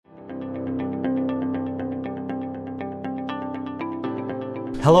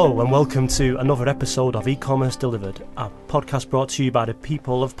Hello and welcome to another episode of eCommerce Delivered, a podcast brought to you by the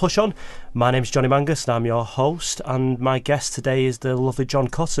people of PushON. My name's Jonny Mangus and I'm your host, and my guest today is the lovely Jon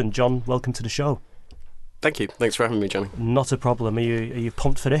Cotton. Jon, welcome to the show. Thank you. Thanks for having me, Jonny. Not a problem. Are you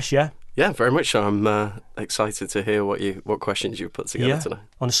pumped for this, yeah? Yeah, very much so. I'm excited to hear what questions you've put together today.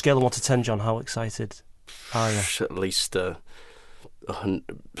 On a scale of 1 to 10, Jon, how excited are you? At least a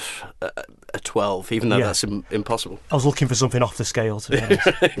 12, even though that's impossible. I was looking for something off the scale, to be honest.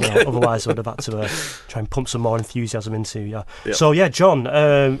 Otherwise I would have had to try and pump some more enthusiasm into you. Yep. So Jon,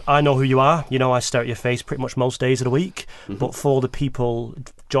 I know who you are. You know, I stare at your face pretty much most days of the week. Mm-hmm. But for the people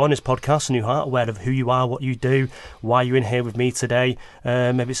joining this podcast and who aren't aware of who you are, what you do, why you're in here with me today,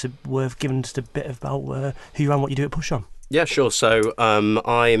 maybe it's worth giving just a bit about who you are and what you do at PushON. Yeah, sure. So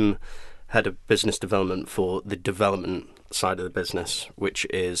I'm head of business development for the development side of the business, which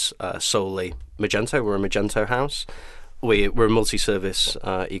is solely Magento. We're a Magento house. We're a multi-service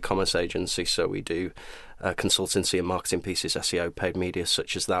e-commerce agency, so we do consultancy and marketing pieces, SEO, paid media,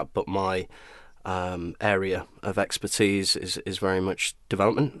 such as that. But my area of expertise is very much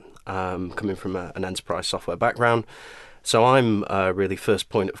development, coming from an enterprise software background. So I'm really first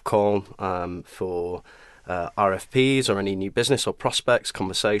point of call for RFPs or any new business or prospects,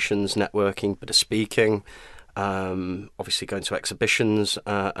 conversations, networking, bit of speaking. Obviously going to exhibitions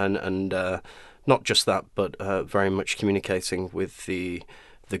and not just that, but very much communicating with the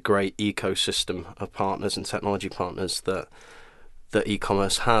great ecosystem of partners and technology partners that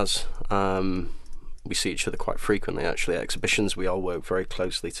e-commerce has. We see each other quite frequently, actually, at exhibitions. We all work very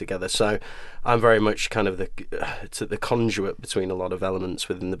closely together. So I'm very much kind of the conduit between a lot of elements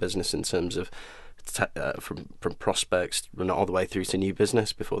within the business in terms of from prospects all the way through to new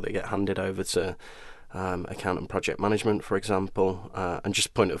business before they get handed over to account and project management, for example, and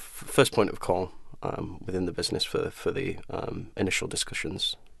just first point of call within the business for the initial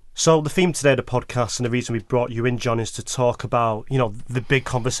discussions. So the theme today of the podcast, and the reason we brought you in, Jon, is to talk about, the big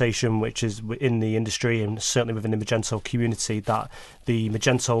conversation which is in the industry and certainly within the Magento community, that the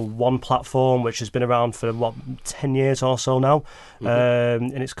Magento 1 platform, which has been around for 10 years or so now,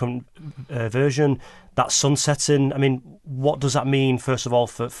 in its current version, that's sunsetting. I mean, what does that mean, first of all,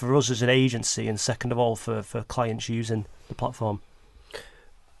 for us as an agency, and second of all, for clients using the platform?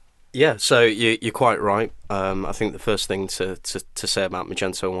 Yeah, so you're quite right. I think the first thing to say about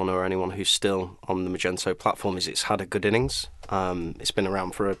Magento 1 or anyone who's still on the Magento platform is it's had a good innings. It's been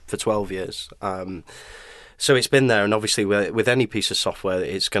around for 12 years. So it's been there, and obviously with any piece of software,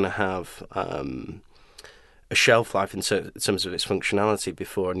 it's going to have a shelf life in terms of its functionality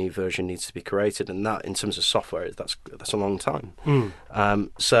before a new version needs to be created, and that, in terms of software, that's a long time.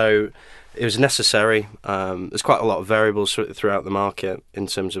 So it was necessary. There's quite a lot of variables throughout the market in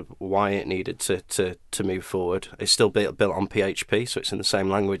terms of why it needed to move forward. It's still built on PHP, so it's in the same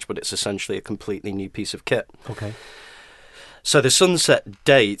language, but it's essentially a completely new piece of kit. Okay. So the sunset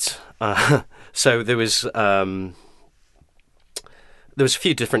date. So there was a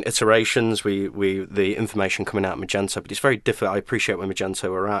few different iterations. The information coming out of Magento, but it's very difficult. I appreciate where Magento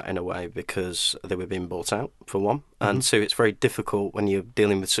were at in a way, because they were being bought out, for one, and two, it's very difficult when you're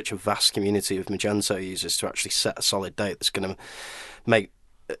dealing with such a vast community of Magento users to actually set a solid date that's going to make.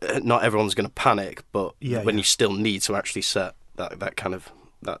 Not everyone's going to panic, but when you still need to actually set that kind of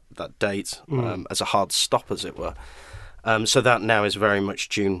that date as a hard stop, as it were. So that now is very much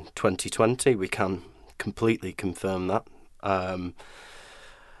June 2020. We can completely confirm that.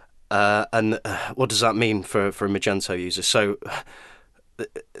 And what does that mean for a Magento user? So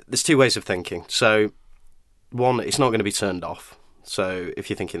there's two ways of thinking. So one, it's not going to be turned off. So if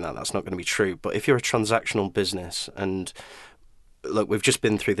you're thinking that's not going to be true. But if you're a transactional business, and look, we've just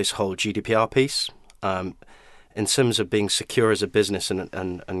been through this whole GDPR piece, in terms of being secure as a business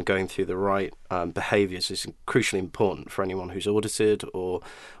and going through the right behaviours is crucially important for anyone who's audited or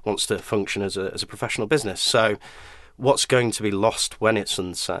wants to function as a professional business. So what's going to be lost when it's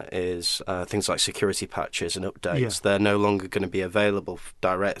sunset is things like security patches and updates. Yeah. They're no longer going to be available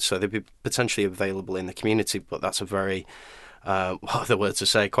direct, so they'll be potentially available in the community, but that's a very, what are the words to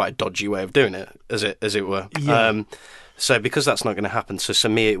say, quite a dodgy way of doing it, as it were. Yeah. So because that's not going to happen, so to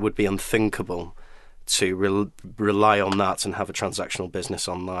me it would be unthinkable to rely on that and have a transactional business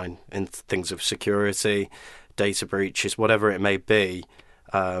online in things of security, data breaches, whatever it may be.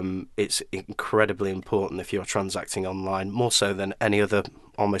 It's incredibly important if you're transacting online, more so than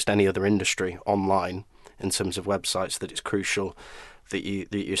almost any other industry online, in terms of websites, that it's crucial that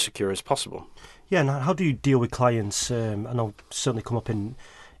you're secure as possible. Yeah, and how do you deal with clients? I know certainly come up in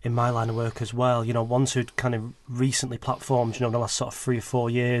in my line of work as well. Ones who'd kind of recently platformed, in the last sort of 3 or 4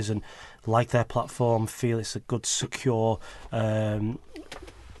 years, and like their platform, feel it's a good, secure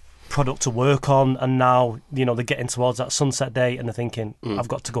product to work on, and now they're getting towards that sunset date and they're thinking, I've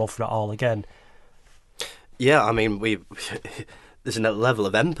got to go for it all again. Yeah, I mean, there's a level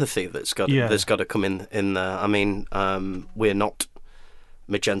of empathy that's got to come in there. I mean, we're not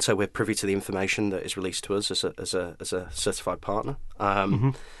Magento. We're privy to the information that is released to us as a certified partner.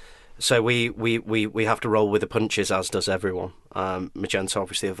 So we have to roll with the punches, as does everyone. Magento,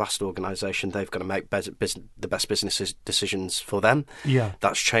 obviously a vast organisation, they've got to make the best business decisions for them. Yeah,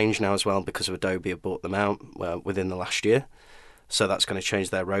 that's changed now as well because of Adobe have bought them out within the last year. So that's going to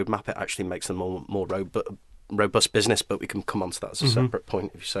change their roadmap. It actually makes them more robust business, but we can come on to that as a separate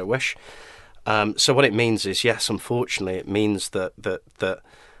point if you so wish. So what it means is, yes, unfortunately, it means that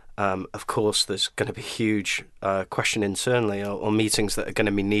of course, there's going to be huge question internally or meetings that are going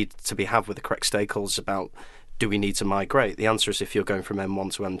to need to be had with the correct stakeholders about, do we need to migrate? The answer is, if you're going from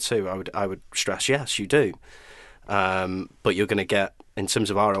M1 to M2, I would stress, yes, you do. But you're going to get, in terms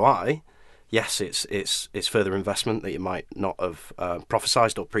of ROI, yes, it's further investment that you might not have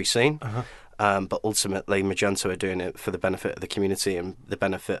prophesized or pre-seen. But ultimately, Magento are doing it for the benefit of the community and the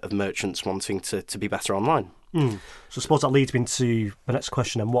benefit of merchants wanting to be better online. So I suppose that leads me into the next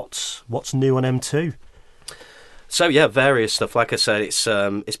question, and what's new on M2? So yeah, various stuff. Like I said, it's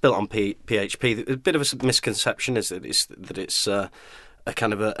built on PHP. A bit of a misconception is that it's a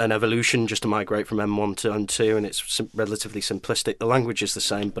kind of an evolution just to migrate from M1 to M2, and it's relatively simplistic. The language is the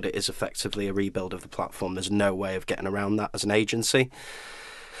same, but it is effectively a rebuild of the platform. There's no way of getting around that as an agency.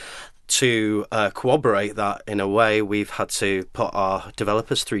 To corroborate that in a way, we've had to put our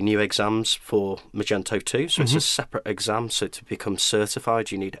developers through new exams for Magento 2. So it's a separate exam. So to become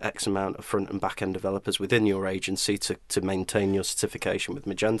certified, you need X amount of front and back end developers within your agency to maintain your certification with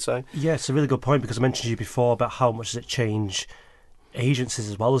Magento. Yeah, it's a really good point, because I mentioned to you before about how much does it change agencies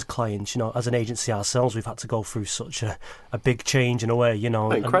as well as clients. As an agency ourselves, we've had to go through such a big change in a way.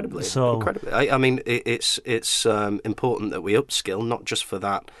 Incredibly. I mean, it's important that we upskill, not just for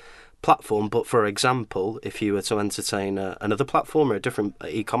that platform, but for example, if you were to entertain another platform or a different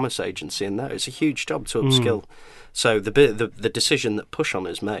e-commerce agency in there, it's a huge job to upskill. So the decision that PushON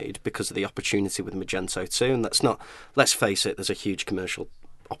has made, because of the opportunity with Magento 2, and let's face it, there's a huge commercial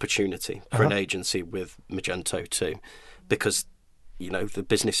opportunity for an agency with Magento 2, because the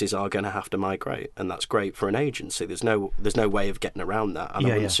businesses are going to have to migrate, and that's great for an agency. There's no way of getting around that, and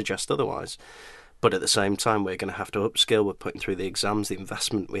I wouldn't suggest otherwise. But at the same time, we're going to have to upskill. We're putting through the exams, the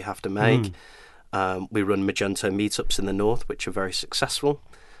investment we have to make. We run Magento meetups in the north, which are very successful.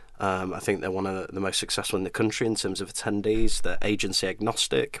 I think they're one of the most successful in the country in terms of attendees. They're agency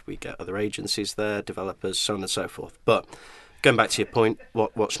agnostic. We get other agencies there, developers, so on and so forth. But going back to your point,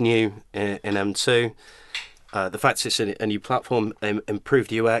 what's new in M2? The fact it's a new platform,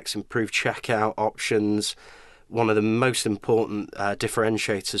 improved UX, improved checkout options. One of the most important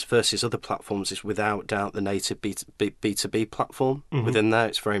differentiators versus other platforms is without doubt the native B2B platform. Within there,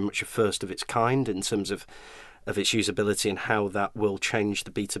 it's very much a first of its kind in terms of its usability and how that will change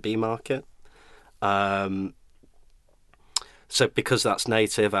the B2B market. So because that's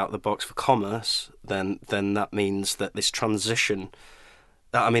native out of the box for commerce, then that means that this transition...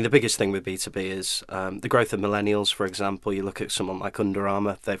 I mean, the biggest thing with B2B is the growth of millennials, for example. You look at someone like Under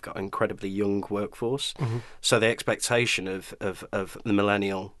Armour, they've got an incredibly young workforce. So the expectation of the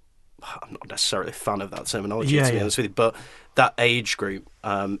millennial, I'm not necessarily a fan of that terminology, to be honest with you, but that age group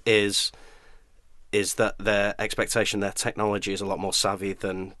is that their expectation, their technology is a lot more savvy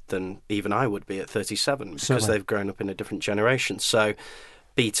than even I would be at 37, because they've grown up in a different generation. So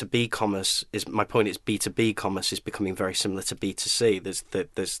B2B commerce B2B commerce is becoming very similar to B2C.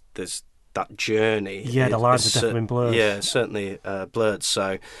 There's that journey. Yeah, the lines are definitely blurred. Yeah, certainly blurred.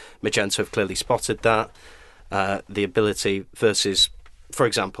 So Magento have clearly spotted that. The ability versus, for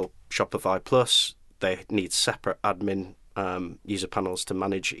example, Shopify Plus, they need separate admin user panels to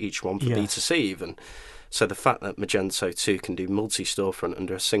manage each one for B2C even. So the fact that Magento 2 can do multi-storefront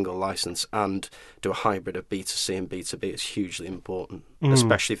under a single license and do a hybrid of B2C and B2B is hugely important,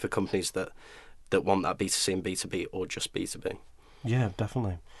 especially for companies that want that B2C and B2B or just B2B. Yeah,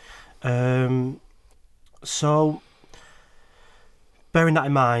 definitely. So, bearing that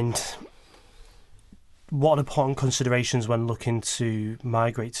in mind, what are important considerations when looking to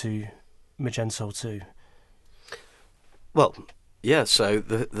migrate to Magento 2? Well, yeah, so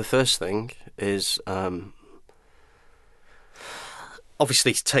the first thing is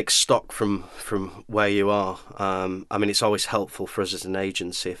obviously take stock from where you are. I mean, it's always helpful for us as an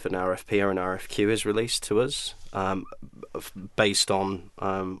agency if an RFP or an RFQ is released to us, based on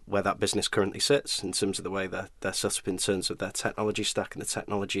where that business currently sits in terms of the way they're set up in terms of their technology stack and the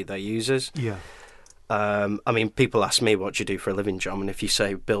technology they use. Yeah. I mean, people ask me, what do you do for a living, John? And if you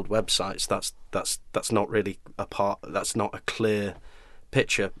say build websites, that's not really that's not a clear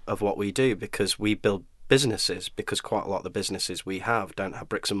picture of what we do, because we build businesses, because quite a lot of the businesses we have don't have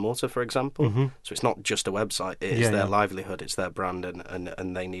bricks and mortar, for example. Mm-hmm. So it's not just a website, it is their livelihood, it's their brand,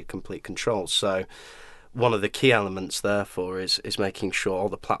 and they need complete control. So one of the key elements, therefore, is making sure all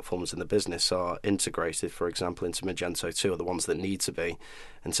the platforms in the business are integrated, for example, into Magento 2, or the ones that need to be,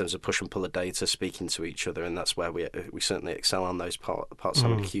 in terms of push and pull of data, speaking to each other, and that's where we certainly excel on those parts,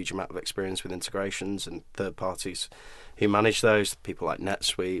 having a huge amount of experience with integrations and third parties who manage those, people like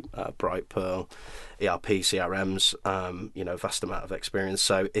NetSuite, Brightpearl, ERP, CRMs, vast amount of experience.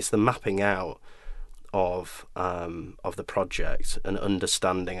 So it's the mapping out of the project and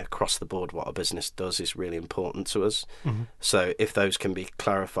understanding across the board what a business does is really important to us. Mm-hmm. So if those can be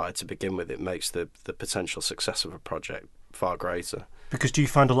clarified to begin with, it makes the potential success of a project far greater. Because do you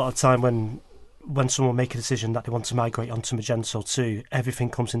find a lot of time when someone make a decision that they want to migrate onto Magento 2, everything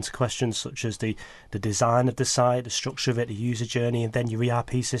comes into questions such as the design of the site, the structure of it, the user journey, and then your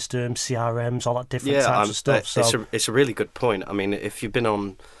ERP system, CRMs, all that different types of stuff. So it's a really good point. I mean, if you've been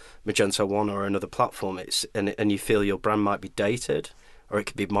on Magento 1 or another platform, and you feel your brand might be dated, or it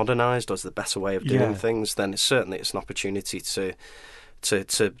could be modernised, or is the better way of doing things, then it's an opportunity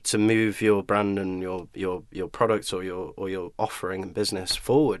to move your brand and your product or your offering and business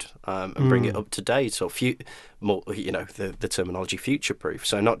forward, and bring it up to date, or the terminology future proof.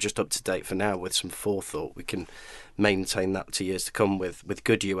 So not just up to date for now, with some forethought, we can maintain that to years to come with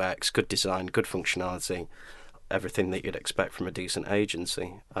good UX, good design, good functionality, everything that you'd expect from a decent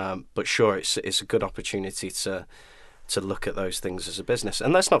agency. But sure, it's a good opportunity to look at those things as a business.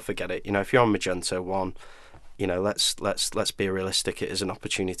 And let's not forget it. If you're on Magento 1, let's be realistic. It is an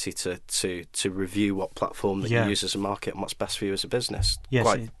opportunity to review what platform that you use as a market and what's best for you as a business. Yes,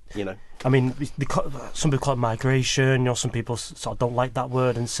 I mean, some people call it migration. Some people sort of don't like that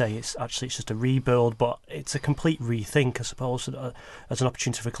word and say it's just a rebuild, but it's a complete rethink, I suppose, as an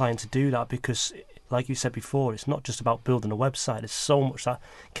opportunity for a client to do that, because, like you said before, it's not just about building a website. There's so much that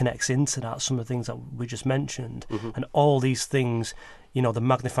connects into that, some of the things that we just mentioned. Mm-hmm. And all these things, the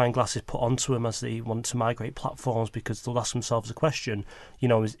magnifying glass is put onto them as they want to migrate platforms, because they'll ask themselves the question,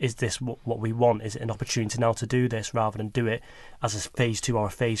 is this what we want? Is it an opportunity now to do this, rather than do it as a phase 2 or a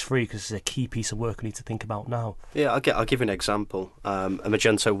phase 3, because it's a key piece of work we need to think about now. Yeah, I'll give you an example. A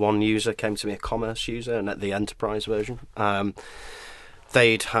Magento 1 user came to me, a commerce user, and at the enterprise version.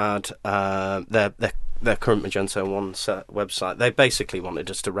 They'd had their current Magento 1 website. They basically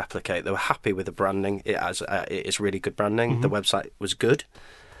wanted us to replicate. They were happy with the branding. It is really good branding. Mm-hmm. The website was good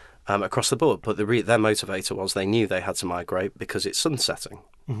across the board, but their motivator was they knew they had to migrate because it's sunsetting,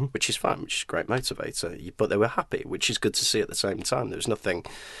 mm-hmm. which is fine, which is a great motivator. But they were happy, which is good to see at the same time. There was nothing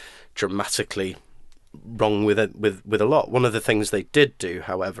dramatically wrong with it, with a lot. One of the things they did do,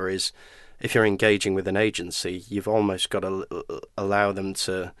 however, is if you're engaging with an agency, you've almost got to allow them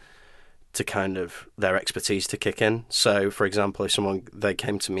to kind of their expertise to kick in. So, for example, if they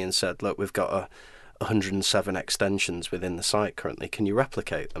came to me and said, "Look, we've got 107 extensions within the site currently. Can you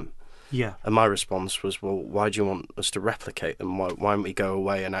replicate them?" Yeah. And my response was, "Well, why do you want us to replicate them? Why don't we go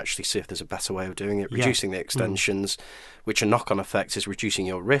away and actually see if there's a better way of doing it? Reducing the extensions, which a knock-on effect is reducing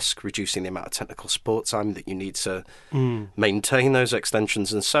your risk, reducing the amount of technical support time that you need to maintain those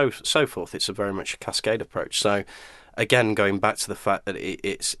extensions, and so forth." It's a very much a cascade approach. So, again, going back to the fact that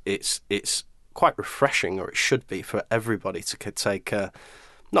it's quite refreshing, or it should be, for everybody to take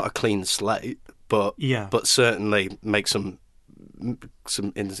not a clean slate, but certainly make some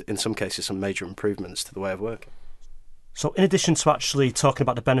in some cases some major improvements to the way of working. So in addition to actually talking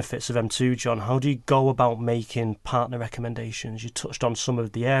about the benefits of M2, John, how do you go about making partner recommendations? You touched on some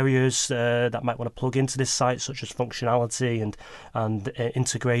of the areas that might want to plug into this site, such as functionality and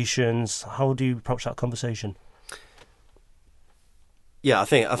integrations. How do you approach that conversation? Yeah, I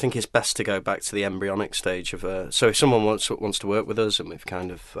think it's best to go back to the embryonic stage of so if someone wants to work with us, and we've kind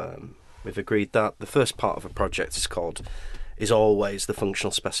of we've agreed that the first part of a project is always the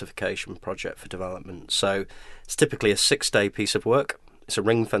functional specification project for development. So it's typically a 6-day piece of work. It's a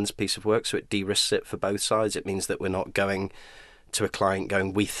ring-fenced piece of work, so it de-risks it for both sides. It means that we're not going to a client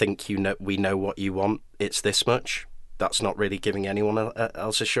going, "We think we know what you want. It's this much." That's not really giving anyone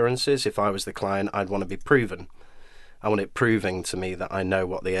else assurances. If I was the client, I'd want to be proven. I want it proving to me that I know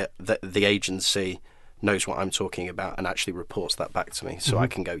what the agency knows what I'm talking about and actually reports that back to me, so I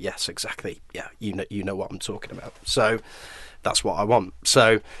can go, yes, exactly, yeah, you know what I'm talking about. So that's what I want.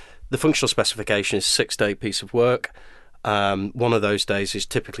 So the functional specification is a 6-day piece of work. One of those days is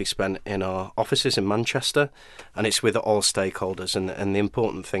typically spent in our offices in Manchester, and it's with all stakeholders. And the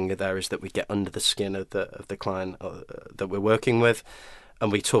important thing there is that we get under the skin of the client that we're working with,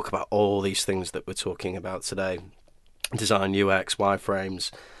 and we talk about all these things that we're talking about today: design, UX,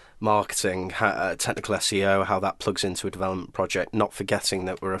 wireframes, marketing, technical SEO, how that plugs into a development project. Not forgetting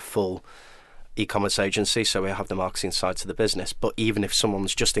that we're a full e-commerce agency, so we have the marketing side to the business. But even if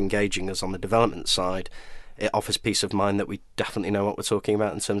someone's just engaging us on the development side, it offers peace of mind that we definitely know what we're talking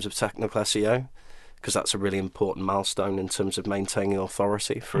about in terms of technical SEO, because that's a really important milestone in terms of maintaining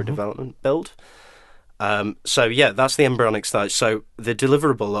authority for a development build. So yeah, that's the embryonic stage. So the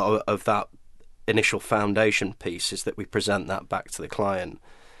deliverable of that initial foundation piece is that we present that back to the client,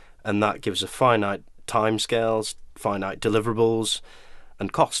 and that gives a finite timescales, finite deliverables,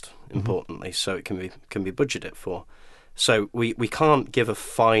 and cost, importantly, so it can be budgeted for. So we can't give those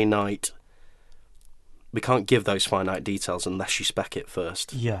finite details unless you spec it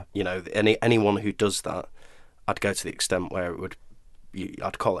first. Yeah. You know, anyone who does that, I'd go to the extent where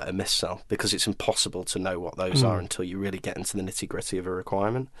I'd call it a miss-sell, because it's impossible to know what those are until you really get into the nitty-gritty of a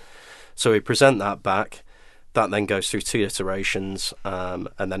requirement. So we present that back. That then goes through 2 iterations, and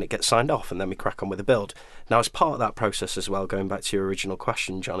then it gets signed off, and then we crack on with the build. Now, as part of that process as well, going back to your original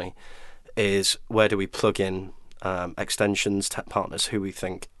question, Johnny, is where do we plug in extensions, tech partners, who we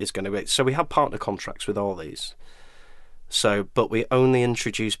think is going to be. So we have partner contracts with all these. So, but we only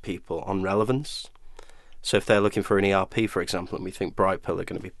introduce people on relevance. So if they're looking for an ERP, for example, and we think Brightpill are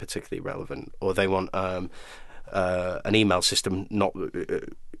going to be particularly relevant, or they want an email system, not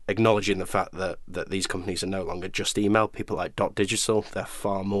acknowledging the fact that these companies are no longer just email. People like Digital, they're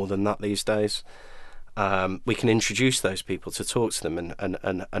far more than that these days. We can introduce those people to talk to them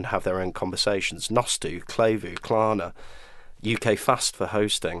and have their own conversations. Nostu, Clayvu, Klarna, UK Fast for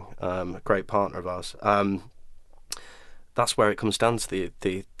hosting, a great partner of ours. That's where it comes down to the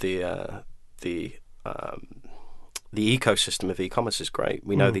ecosystem of e-commerce is great.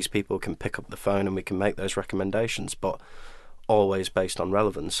 We know these people can pick up the phone and we can make those recommendations, but always based on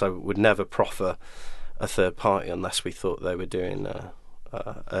relevance. So we would never proffer a third party unless we thought they were doing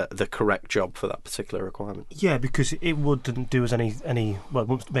the correct job for that particular requirement. Yeah, because it wouldn't do us any well, it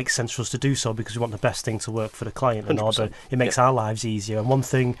wouldn't make sense for us to do so, because we want the best thing to work for the client. In order, it makes our lives easier. And one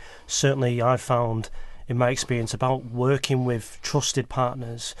thing certainly I found in my experience about working with trusted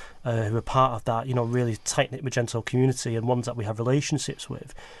partners who are part of that, really tight-knit Magento community, and ones that we have relationships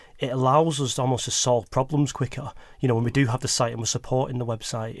with, it allows us almost to solve problems quicker. When we do have the site and we're supporting the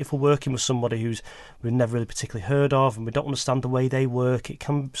website, if we're working with somebody who's we've never really particularly heard of and we don't understand the way they work, it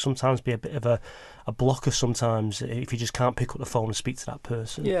can sometimes be a bit of a blocker sometimes if you just can't pick up the phone and speak to that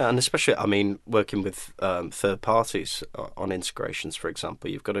person. Yeah, and especially, working with third parties on integrations, for example,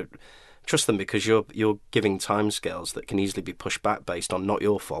 you've got to trust them, because you're giving timescales that can easily be pushed back based on not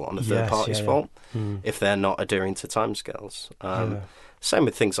your fault, on a third party's fault, if they're not adhering to timescales. Same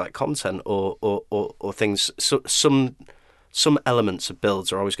with things like content or things. So, some elements of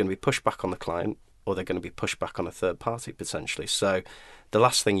builds are always going to be pushed back on the client, or they're going to be pushed back on a third party potentially. So the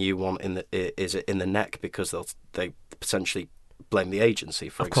last thing you want is it in the neck, because they potentially blame the agency,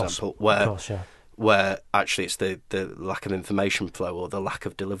 for example, where actually it's the lack of information flow or the lack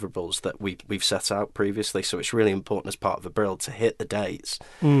of deliverables that we've set out previously. So it's really important as part of a build to hit the dates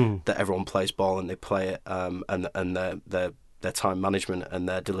that everyone plays ball and they play it, and their time management and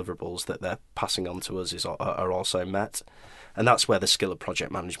their deliverables that they're passing on to us are also met. And that's where the skill of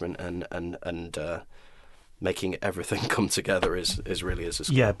project management and making everything come together is really a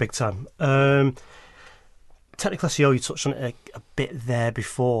skill. Yeah, big time. Technical SEO, you touched on it a bit there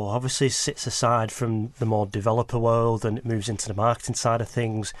before. Obviously, it sits aside from the more developer world and it moves into the marketing side of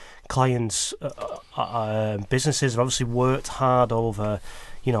things. Clients, businesses have obviously worked hard over,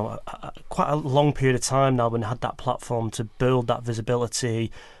 quite a long period of time now when they had that platform to build that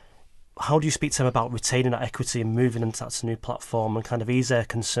visibility. How do you speak to them about retaining that equity and moving into that new platform, and kind of ease their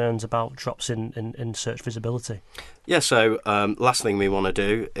concerns about drops in search visibility? Yeah, so last thing we want to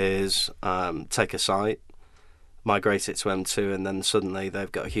do is take a site, migrate it to M2, and then suddenly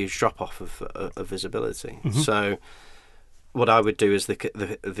they've got a huge drop-off of visibility. So what I would do is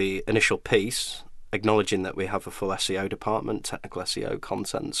the initial piece, acknowledging that we have a full SEO department, technical SEO,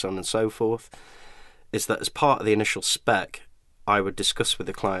 content, so on and so forth, is that as part of the initial spec, I would discuss with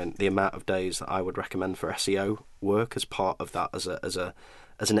the client the amount of days that I would recommend for SEO work as part of that,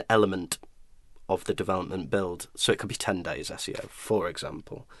 as an element of the development build. So it could be 10 days SEO, for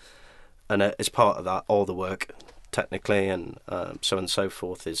example. and as part of that, all the work technically and so on and so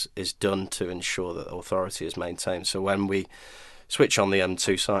forth is done to ensure that authority is maintained. So when we switch on the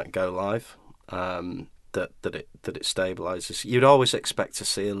M2 site and go live, that it stabilises. You'd always expect to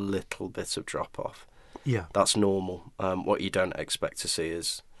see a little bit of drop off. Yeah, that's normal. What you don't expect to see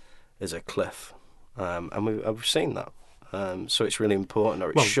is a cliff, and we've seen that. So it's really important,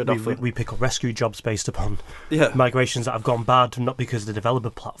 or it should offer. We pick up rescue jobs based upon Yeah. migrations that have gone bad, not because the developer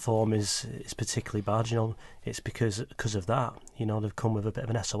platform is particularly bad. It's because of that. They've come with a bit of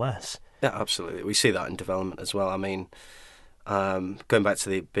an SOS. Yeah, absolutely. We see that in development as well. I mean, going back to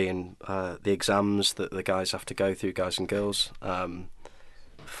the exams that the guys have to go through, guys and girls,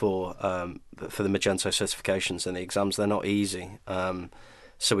 for the Magento certifications, and the exams, they're not easy.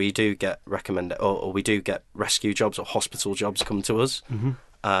 So we do get or we do get rescue jobs or hospital jobs come to us,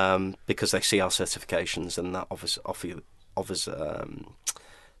 because they see our certifications, and that offers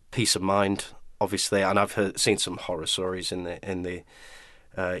peace of mind, obviously. And I've seen some horror stories in the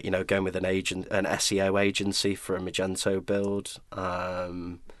going with an SEO agency for a Magento build.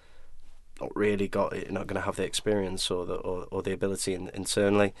 Not going to have the experience or the ability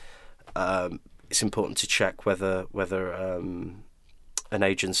internally. It's important to check whether an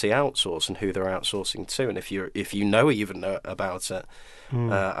agency outsource and who they're outsourcing to, and if you even know about it.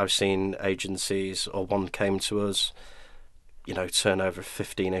 I've seen agencies, or one came to us, turnover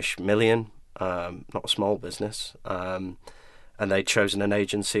 15-ish million, not a small business, and they'd chosen an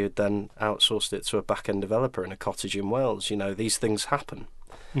agency who'd then outsourced it to a back-end developer in a cottage in Wales. These things happen.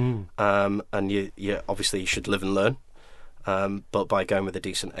 And you obviously you should live and learn, but by going with a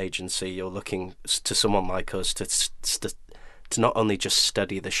decent agency, you're looking to someone like us to not only just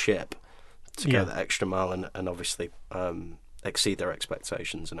steady the ship, to go the extra mile and obviously exceed their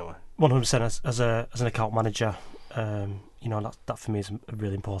expectations in a way. 100%. As an account manager, that for me is a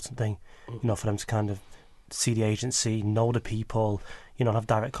really important thing. For them to kind of see the agency, know the people, have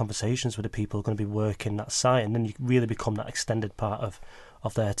direct conversations with the people who are going to be working that site, and then you really become that extended part of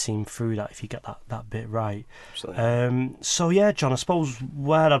their team through that, if you get that bit right. Absolutely. So yeah, Jon, I suppose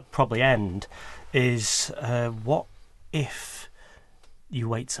where I'd probably end is what if you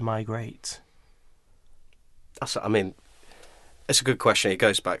wait to migrate? It's a good question. It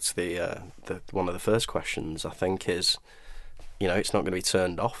goes back to the one of the first questions, I think, is, it's not going to be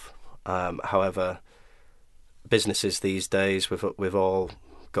turned off. However, businesses these days, we've all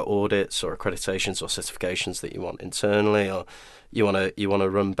got audits or accreditations or certifications that you want internally, or you want to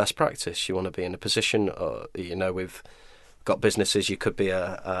run best practice. You want to be in a position, or we've got businesses. You could be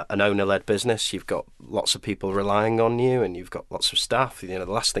an owner-led business. You've got lots of people relying on you, and you've got lots of staff. The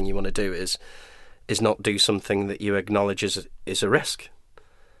last thing you want to do is not do something that you acknowledge is a risk.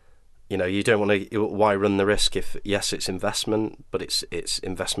 You don't want to. Why run the risk if, yes, it's investment, but it's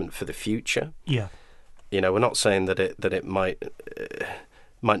investment for the future. Yeah. We're not saying that it might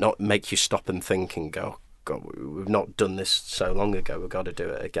not make you stop and think and go, God, we've not done this so long ago, we've got to do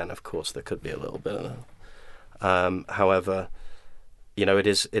it again. Of course, there could be a little bit of that. However, it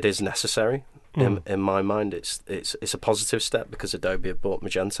is necessary. In my mind, it's a positive step, because Adobe have bought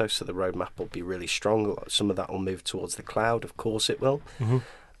Magento, so the roadmap will be really strong. Some of that will move towards the cloud, of course it will,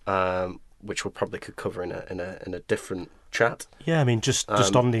 which we'll probably could cover in a different chat. Yeah, just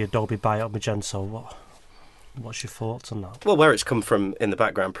on the Adobe buyout Magento, what's your thoughts on that? Well, where it's come from in the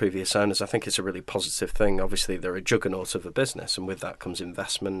background, previous owners, I think it's a really positive thing. Obviously, they're a juggernaut of a business, and with that comes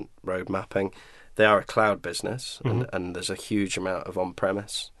investment, road mapping. They are a cloud business, and there's a huge amount of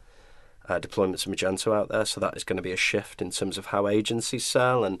on-premise deployments of Magento out there, so that is going to be a shift in terms of how agencies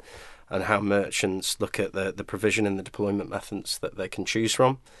sell and how merchants look at the provision and the deployment methods that they can choose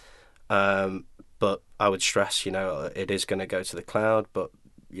from. But I would stress, it is going to go to the cloud, but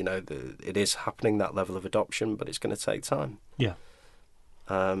it is happening, that level of adoption, but it's going to take time. Yeah.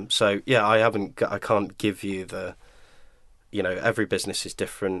 I can't give you the. Every business is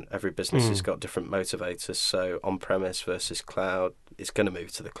different. Every business has got different motivators. So on-premise versus cloud, it's going to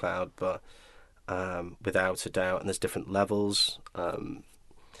move to the cloud, but without a doubt. And there's different levels.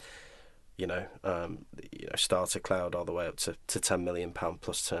 Starter cloud all the way up to £10 million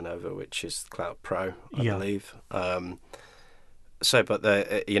plus turnover, which is Cloud Pro, I believe.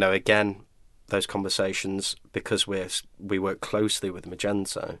 Again, those conversations, because we work closely with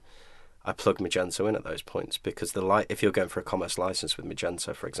Magento. I plug Magento in at those points, because if you're going for a commerce license with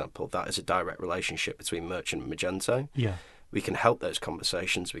Magento, for example, that is a direct relationship between merchant and Magento. Yeah. We can help those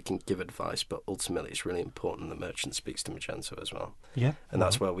conversations, we can give advice, but ultimately it's really important the merchant speaks to Magento as well. Yeah. And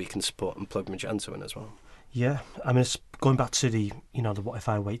that's where we can support and plug Magento in as well. Yeah. It's going back to the what if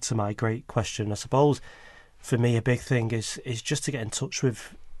I wait to migrate question. I suppose for me a big thing is just to get in touch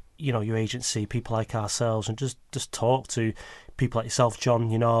with your agency, people like ourselves, and just talk to people like yourself,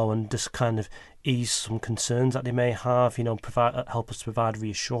 Jon, and just kind of ease some concerns that they may have, help us to provide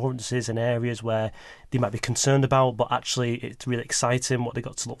reassurances in areas where they might be concerned about, but actually it's really exciting what they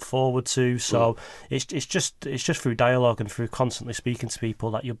got to look forward to. So it's just through dialogue and through constantly speaking to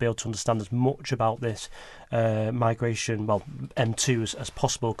people that you'll be able to understand as much about this migration, M2 as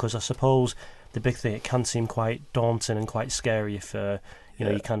possible, because I suppose the big thing, it can seem quite daunting and quite scary if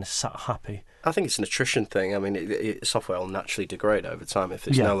you kind of sat happy. I think it's an attrition thing. I mean, software will naturally degrade over time if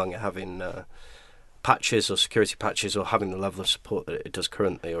it's no longer having patches or security patches or having the level of support that it does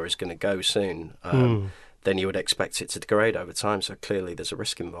currently or is going to go soon. Then you would expect it to degrade over time. So clearly there's a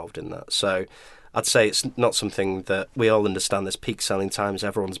risk involved in that. So I'd say it's not something that we all understand. There's peak selling times.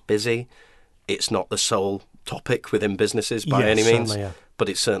 Everyone's busy. It's not the sole topic within businesses by any means. But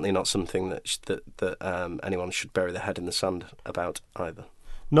it's certainly not something that anyone should bury their head in the sand about either.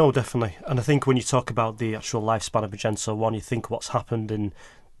 No, definitely. And I think when you talk about the actual lifespan of Magento 1, you think what's happened in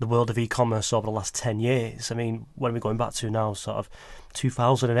the world of e-commerce over the last 10 years. I mean, when are we going back to now? Sort of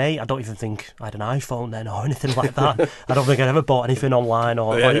 2008. I don't even think I had an iPhone then or anything like that. I don't think I'd ever bought anything online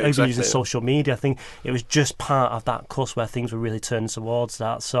or even using social media. I think it was just part of that cusp where things were really turning towards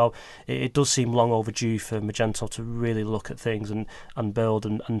that. So it does seem long overdue for Magento to really look at things and build.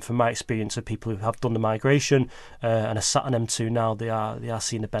 And from my experience of people who have done the migration and are sat on M2 now, they are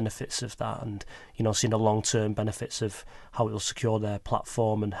seeing the benefits of that and seeing the long-term benefits of how it will secure their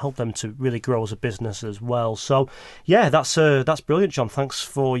platform and help them to really grow as a business as well. So yeah, that's brilliant, Jon. Thanks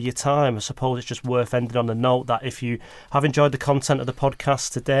for your time. I suppose it's just worth ending on the note that if you have enjoyed the content of the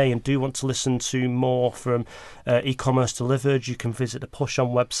podcast today and do want to listen to more from eCommerce Delivered, you can visit the PushON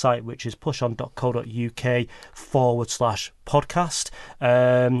website, which is pushon.co.uk/podcast.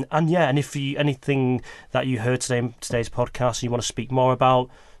 And if anything that you heard today in today's podcast and you want to speak more about,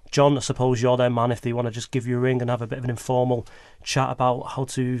 Jon, I suppose you're their man if they want to just give you a ring and have a bit of an informal chat about how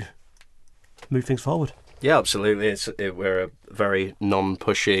to move things forward. Yeah, absolutely. We're a very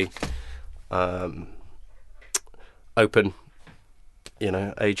non-pushy, open,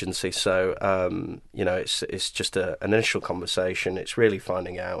 agency. So, it's just an initial conversation. It's really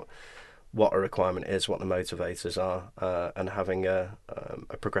finding out what a requirement is, what the motivators are, and having a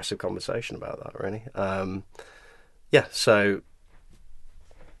progressive conversation about that, really.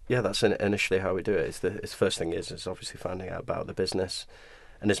 That's initially how we do it. The first thing is obviously finding out about the business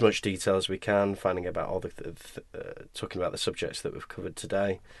and as much detail as we can, finding about all talking about the subjects that we've covered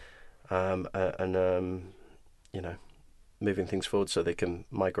today, and moving things forward so they can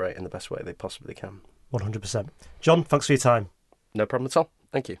migrate in the best way they possibly can. 100%. Jon, thanks for your time. No problem at all.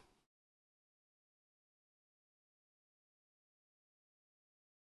 Thank you.